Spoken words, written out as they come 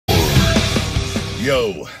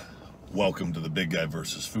Yo, welcome to the Big Guy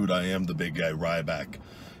versus Food. I am the Big Guy, Ryback.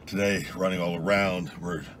 Today, running all around,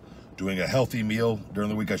 we're doing a healthy meal. During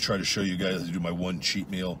the week, I try to show you guys I do my one cheat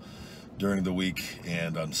meal during the week,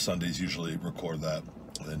 and on Sundays usually record that.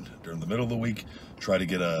 And then during the middle of the week, try to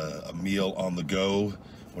get a meal on the go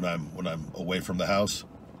when I'm away from the house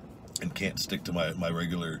and can't stick to my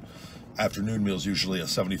regular afternoon meals. Usually a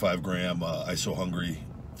 75-gram ISO Hungry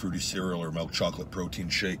fruity cereal or milk chocolate protein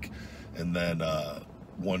shake, and then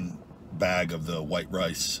one bag of the white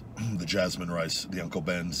rice, the jasmine rice, the Uncle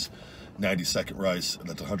Ben's 90-second rice, and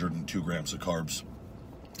that's 102 grams of carbs.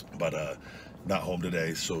 But not home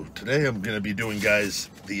today. So today I'm going to be doing, guys,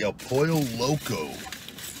 the Pollo Loco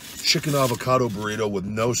chicken avocado burrito with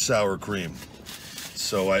no sour cream.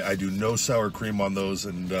 So I do no sour cream on those,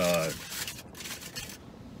 and I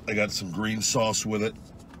got some green sauce with it,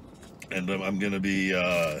 and I'm going to be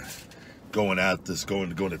going at this,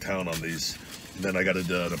 going to town on these. And then I got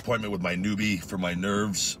an appointment with my newbie for my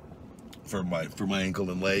nerves, for my ankle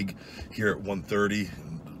and leg here at 1:30.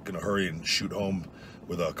 I'm gonna hurry and shoot home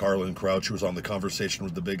with Carlin Crouch, who was on the Conversation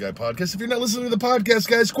with the Big Guy podcast. If you're not listening to the podcast,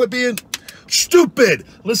 guys, quit being stupid.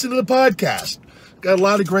 Listen to the podcast. Got a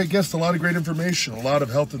lot of great guests, a lot of great information, a lot of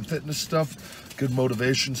health and fitness stuff, good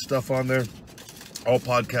motivation stuff on there. All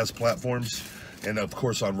podcast platforms, and of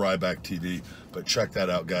course on Ryback TV. But check that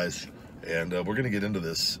out, guys. And we're going to get into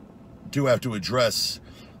this. Do have to address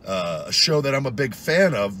a show that I'm a big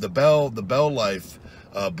fan of, the Bell Life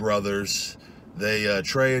brothers.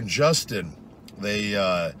 Trey and Justin, they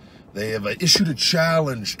have issued a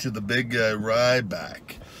challenge to the Big Guy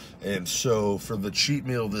Ryback. And so for the cheat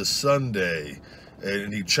meal this Sunday,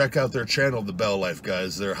 and you check out their channel, the Bell Life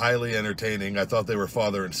guys. They're highly entertaining. I thought they were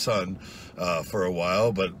father and son for a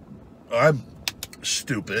while, but I'm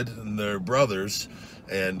stupid, and they're brothers.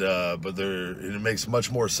 And but it makes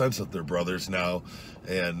much more sense that they're brothers now.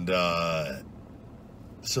 And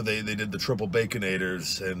so they did the triple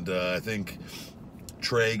baconators, and I think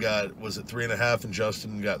Trey got, was it 3.5, and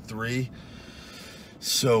Justin got 3.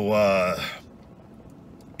 So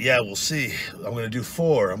yeah, we'll see. I'm gonna do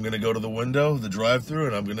 4. I'm gonna go to the window, the drive-through,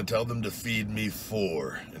 and I'm gonna tell them to feed me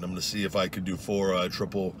 4, and I'm gonna see if I could do 4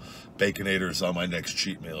 triple baconators on my next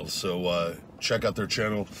cheat meal. So check out their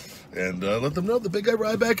channel and let them know the Big Guy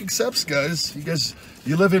Ryback accepts, guys.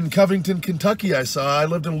 You live in Covington, Kentucky, I saw. I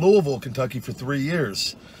lived in Louisville, Kentucky for 3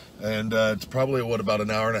 years, and it's probably, what, about an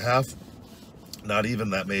hour and a half, not even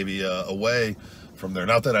that, maybe away from there.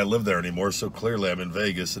 Not that I live there anymore, so clearly I'm in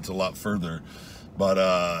Vegas. It's a lot further.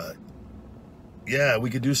 But yeah, we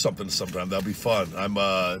could do something sometime. That'll be fun. I'm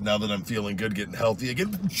now that I'm feeling good, getting healthy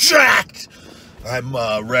again, jacked, I'm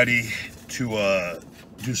ready to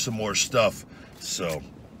do some more stuff. So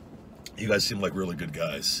you guys seem like really good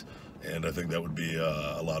guys, and I think that would be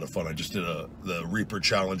a lot of fun. I just did the Reaper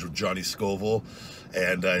challenge with Johnny Scoville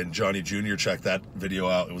and Johnny Jr. Check that video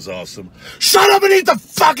out. It was awesome. Shut up and eat the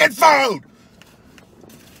fucking food!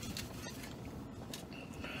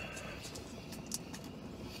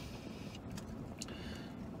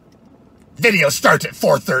 Video starts at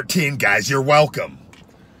 4:13, guys. You're welcome.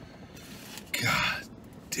 God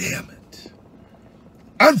damn it.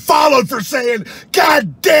 Unfollowed for saying,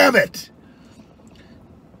 God damn it.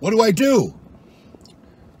 What do?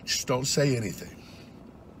 Just don't say anything,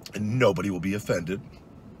 and nobody will be offended.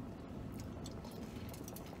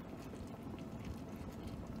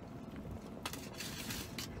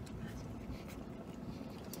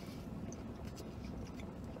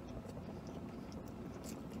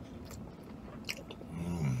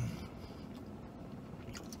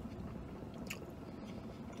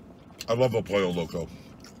 I love a Pollo Loco.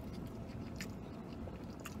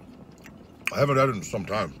 I haven't had it in some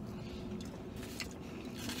time.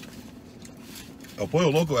 El Pollo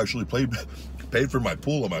Loco actually paid for my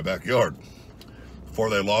pool in my backyard before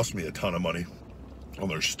they lost me a ton of money on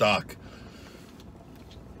their stock.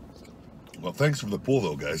 Well, thanks for the pool,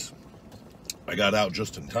 though, guys. I got out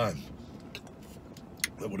just in time.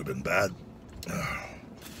 That would have been bad.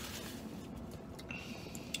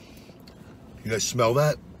 You guys smell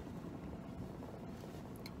that?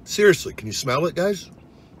 Seriously, can you smell it, guys?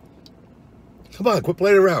 Come on, quit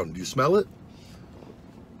playing around. Do you smell it?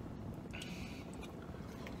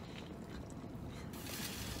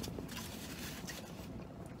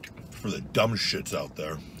 For the dumb shits out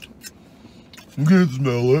there. You can't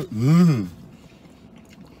smell it.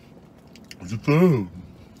 What's it from?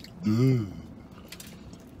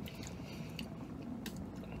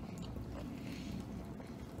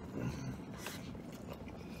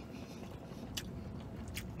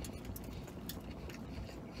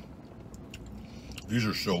 These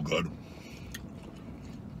are so good.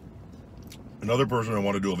 Another person I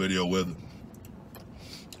want to do a video with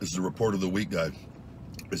is the report of the week guy.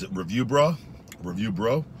 Is it Review Bro? Review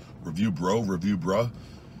Bro? Review Bro? Review Bro?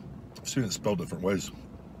 I've seen it spelled different ways.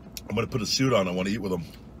 I'm going to put a suit on. I want to eat with him.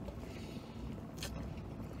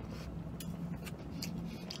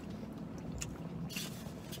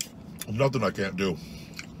 Nothing I can't do.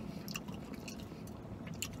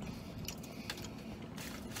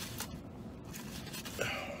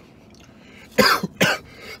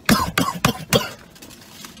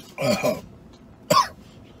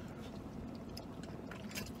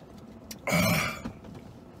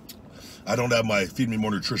 I don't have my Feed Me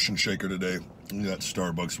More Nutrition shaker today. I got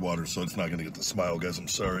Starbucks water, so it's not going to get the smile, guys. I'm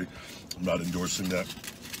sorry. I'm not endorsing that.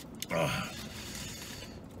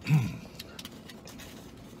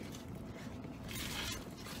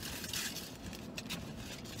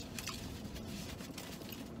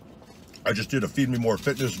 I just did a Feed Me More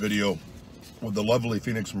fitness video with the lovely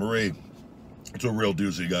Phoenix Marie. It's a real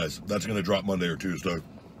doozy, guys. That's going to drop Monday or Tuesday.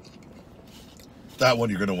 That one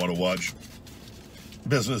you're going to want to watch.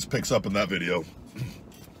 Business picks up in that video.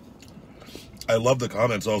 I love the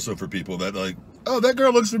comments also for people that like, oh, that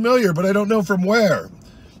girl looks familiar, but I don't know from where.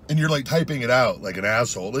 And you're like typing it out like an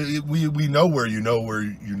asshole. We know where you know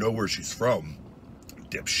where she's from,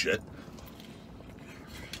 dipshit.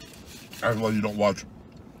 That's why you don't watch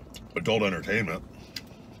adult entertainment.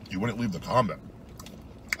 You wouldn't leave the comment.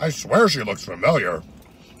 I swear she looks familiar.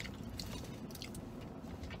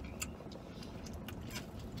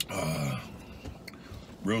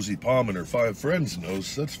 Rosie Palm and her 5 friends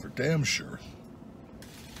knows, that's for damn sure.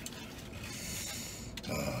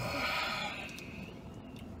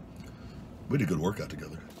 We had a good workout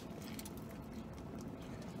together.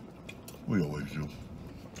 We always do.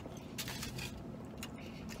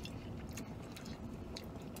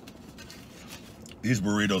 These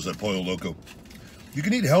burritos at Pollo Loco. You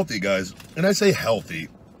can eat healthy, guys. And I say healthy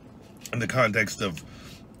in the context of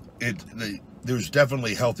it. There's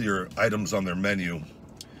definitely healthier items on their menu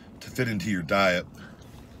to fit into your diet.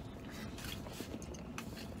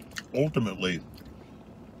 Ultimately,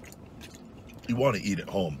 you want to eat at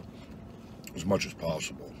home as much as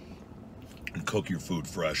possible and cook your food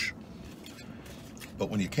fresh.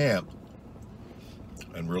 But when you can't,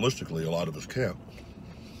 and realistically a lot of us can't,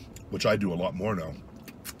 which I do a lot more now,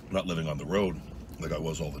 not living on the road like I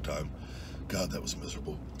was all the time. God, that was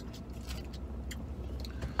miserable.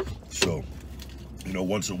 So, you know,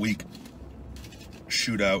 once a week,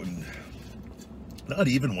 shoot out, and not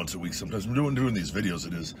even once a week sometimes. I'm doing these videos,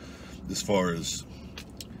 it is as far as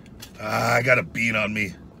I got a bean on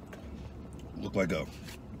me. Look like a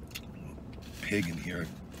pig in here.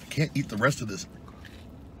 I can't eat the rest of this.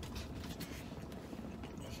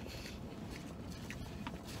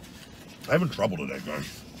 I'm having trouble today,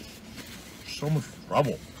 guys. So much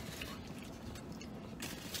trouble.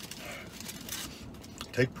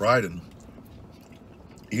 Take pride in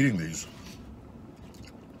eating these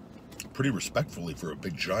pretty respectfully for a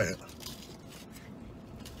big giant.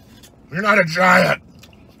 You're not a giant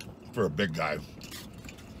for a big guy.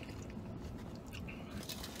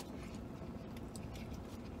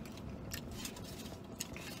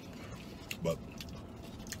 But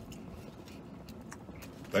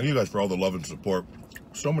thank you guys for all the love and support.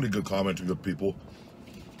 So many good comments and good people.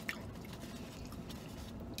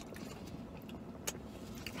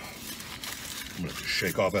 I'm gonna have to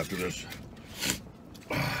shake off after this.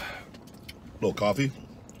 Little coffee.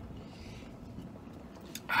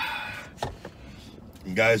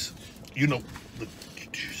 And guys, you know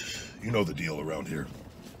the deal around here.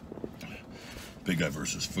 Big Guy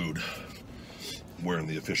versus Food. I'm wearing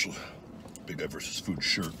the official Big Guy versus Food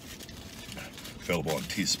shirt. Available on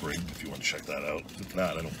Teespring if you want to check that out. If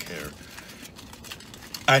not, I don't care.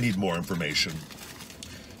 I need more information.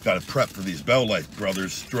 Got to prep for these Bell Life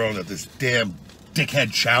brothers throwing at this damn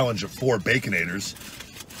dickhead challenge of 4 Baconators.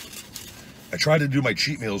 I try to do my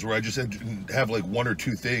cheat meals where I just have like 1 or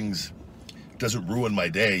 2 things. It doesn't ruin my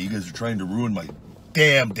day. You guys are trying to ruin my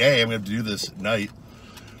damn day. I'm going to have to do this at night,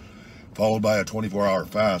 followed by a 24-hour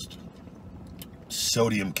fast.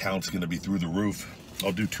 Sodium count's going to be through the roof.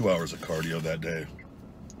 I'll do 2 hours of cardio that day,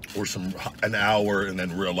 or an hour and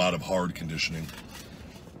then a lot of hard conditioning.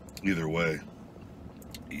 Either way,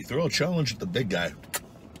 you throw a challenge at the big guy.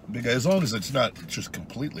 Big guy, as long as it's not just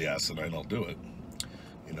completely asinine, I'll do it.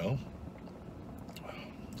 You know.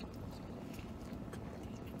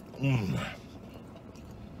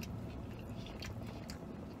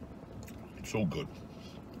 It's so good.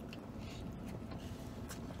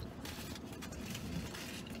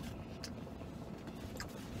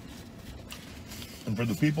 And for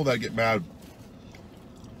the people that get mad,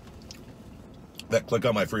 that click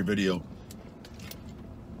on my free video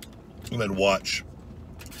and then watch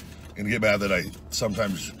and get mad that I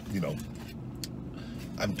sometimes, you know,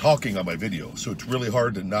 I'm talking on my video. So it's really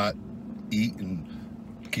hard to not eat and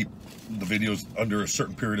keep the videos under a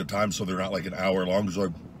certain period of time so they're not like an hour long. So I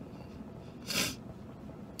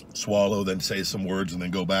swallow, then say some words, and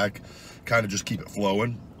then go back. Kind of just keep it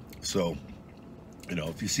flowing. So, you know,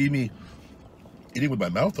 if you see me eating with my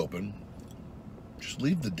mouth open, just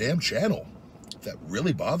leave the damn channel. If that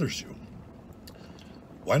really bothers you,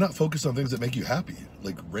 why not focus on things that make you happy,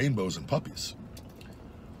 like rainbows and puppies,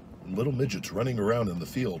 and little midgets running around in the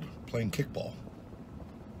field playing kickball,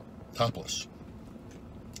 topless.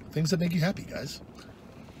 Things that make you happy, guys.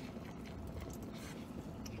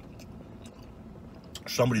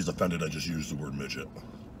 Somebody's offended I just used the word midget.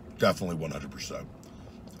 Definitely 100%.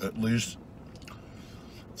 At least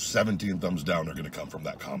 17 thumbs down are going to come from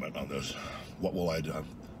that comment on this. What will I do?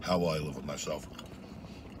 How will I live with myself?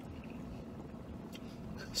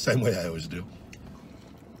 Same way I always do.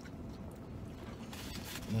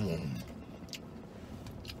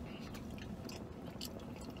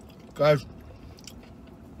 Guys,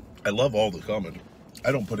 I love all the comment.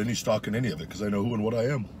 I don't put any stock in any of it because I know who and what I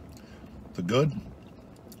am. The good,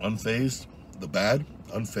 unfazed. The bad,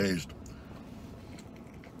 unfazed.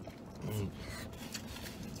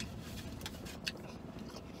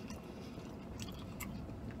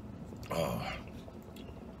 Oh,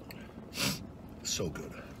 so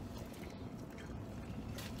good.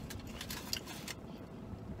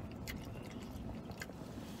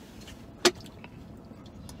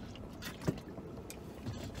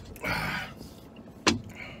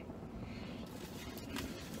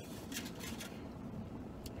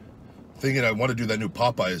 Thinking I want to do that new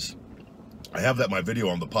Popeyes. I have that in my video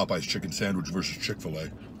on the Popeyes chicken sandwich versus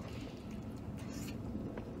Chick-fil-A.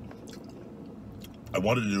 I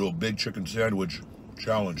wanted to do a big chicken sandwich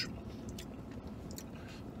challenge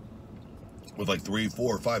with like 3,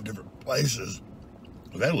 4, 5 different places.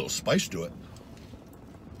 It had a little spice to it.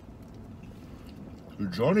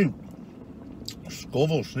 Did Johnny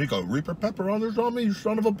Scoville sneak a Reaper pepper on this on me, you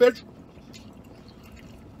son of a bitch?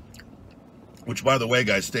 Which, by the way,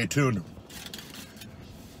 guys, stay tuned.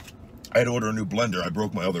 I had to order a new blender. I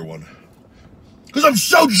broke my other one. Because I'm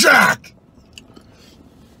so jacked!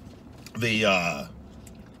 I'm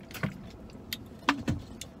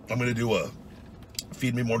going to do a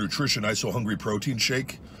Feed Me More Nutrition ISO Hungry Protein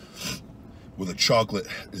Shake with a chocolate,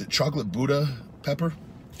 is it chocolate Buddha pepper?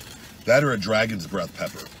 That or a Dragon's Breath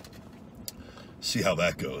pepper. See how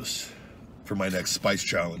that goes for my next spice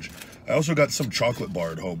challenge. I also got some chocolate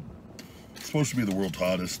bar at home. It's supposed to be the world's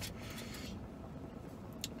hottest.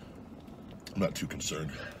 I'm not too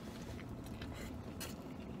concerned.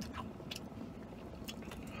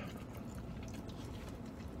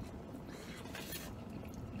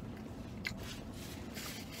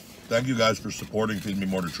 Thank you guys for supporting Feed Me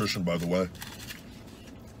More Nutrition, by the way.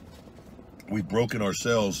 We've broken our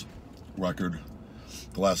sales record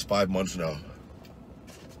the last 5 months now.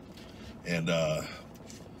 And I'm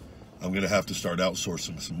going to have to start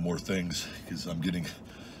outsourcing some more things because I'm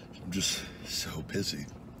just so busy.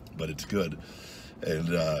 But it's good. And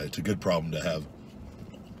it's a good problem to have.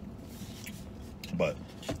 But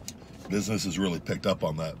business has really picked up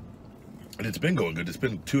on that. And it's been going good. It's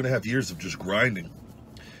been 2.5 years of just grinding.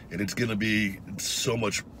 And it's going to be so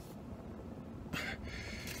much.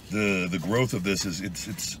 The growth of this is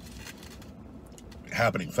it's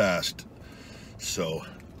happening fast. So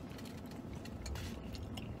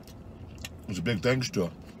it's a big thanks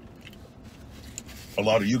to a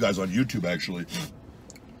lot of you guys on YouTube, actually.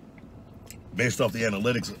 Based off the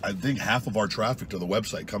analytics, I think half of our traffic to the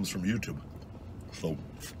website comes from YouTube. So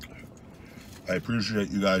I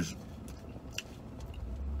appreciate you guys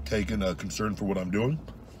taking a concern for what I'm doing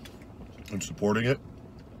and supporting it,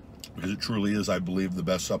 because it truly is, I believe, the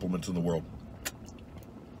best supplements in the world.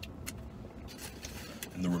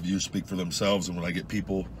 And the reviews speak for themselves, and when I get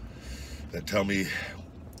people that tell me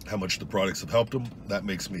how much the products have helped them, that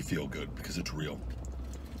makes me feel good because it's real.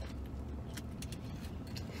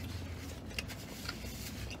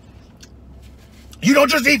 You don't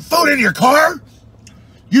just eat food in your car?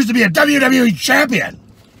 Used to be a WWE champion.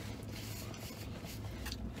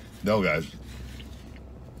 No, guys.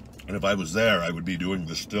 And if I was there, I would be doing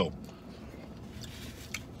this still.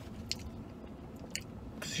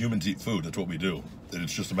 Because humans eat food, that's what we do. And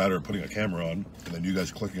it's just a matter of putting a camera on, and then you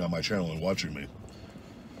guys clicking on my channel and watching me.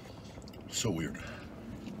 So weird.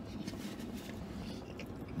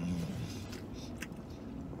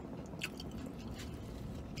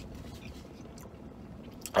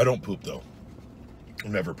 I don't poop, though.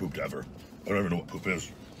 I've never pooped ever. I don't even know what poop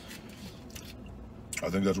is. I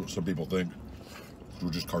think that's what some people think. We're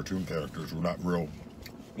just cartoon characters. We're not real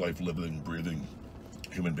life living, breathing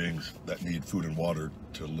human beings that need food and water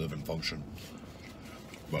to live and function.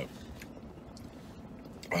 But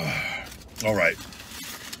all right,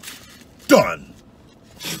 done.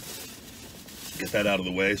 Get that out of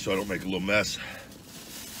the way so I don't make a little mess.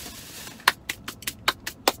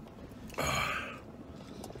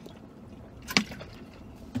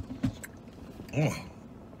 Oh, a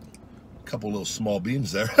couple little small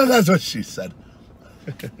beans there. That's what she said.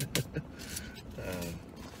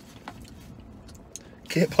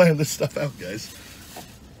 Can't plan this stuff out, guys.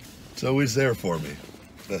 It's always there for me.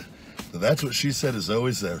 That's what she said is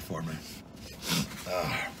always there for me.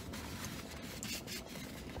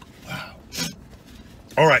 Wow.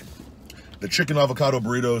 All right. The chicken avocado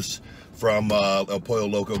burritos from El Pollo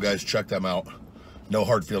Loco, guys. Check them out. No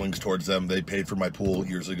hard feelings towards them. They paid for my pool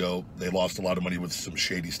years ago. They lost a lot of money with some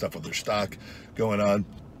shady stuff with their stock going on.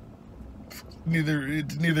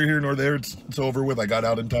 It's neither here nor there. It's over with. I got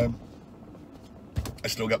out in time. I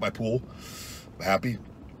still got my pool. I'm happy.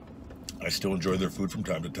 I still enjoy their food from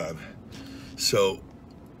time to time. So,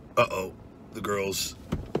 the girls.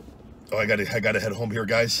 Oh, I gotta head home here,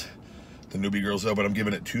 guys. The newbie girls though, but I'm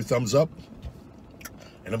giving it 2 thumbs up.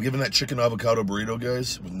 And I'm giving that chicken avocado burrito,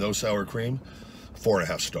 guys, with no sour cream,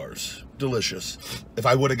 4.5 stars. Delicious. If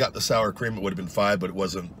I would have got the sour cream, it would have been 5, but it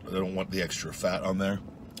wasn't. I don't want the extra fat on there.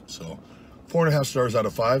 So, 4.5 stars out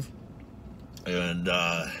of 5. And,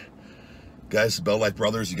 guys, Bell Life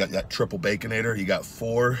Brothers, you got that triple baconator. You got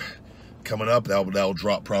 4 coming up. That'll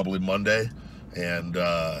drop probably Monday. And,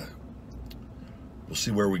 we'll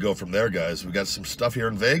see where we go from there, guys. We got some stuff here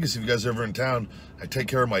in Vegas. If you guys are ever in town, I take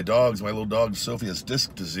care of my dogs. My little dog, Sophie, has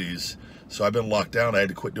disc disease. So I've been locked down. I had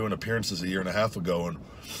to quit doing appearances a 1.5 years ago.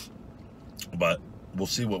 But we'll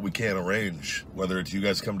see what we can arrange, whether it's you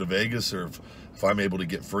guys come to Vegas or if I'm able to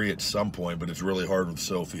get free at some point. But it's really hard with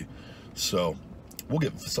Sophie. So we'll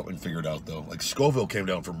get something figured out, though. Like Scoville came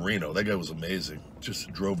down from Reno. That guy was amazing. Just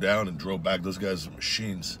drove down and drove back. Those guys are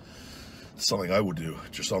machines. It's something I would do,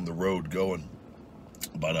 just on the road going.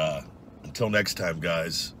 But until next time,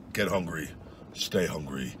 guys, get hungry, stay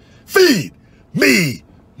hungry, feed me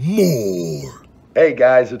more. Hey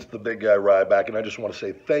guys, it's the big guy Ryback, and I just want to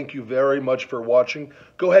say thank you very much for watching.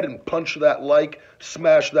 Go ahead and punch that like,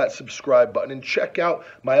 smash that subscribe button, and check out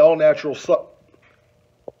my all-natural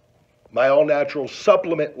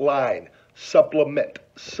supplement line. Supplement.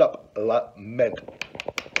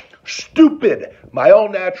 Stupid. My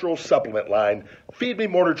all-natural supplement line. Feed Me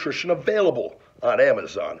More Nutrition, available on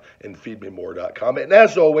Amazon and feedmemore.com. And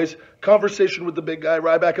as always, Conversation with the Big Guy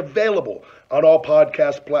Ryback, available on all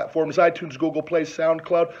podcast platforms, iTunes, Google Play,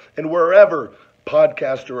 SoundCloud, and wherever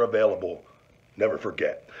podcasts are available. Never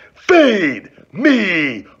forget, feed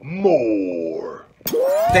me more.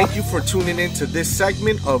 Thank you for tuning in to this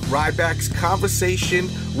segment of Ryback's Conversation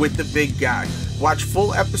with the Big Guy. Watch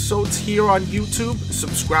full episodes here on YouTube.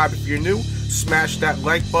 Subscribe if you're new. Smash that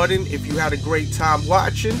like button if you had a great time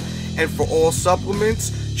watching. And for all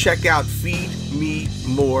supplements, check out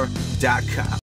feedmemore.com.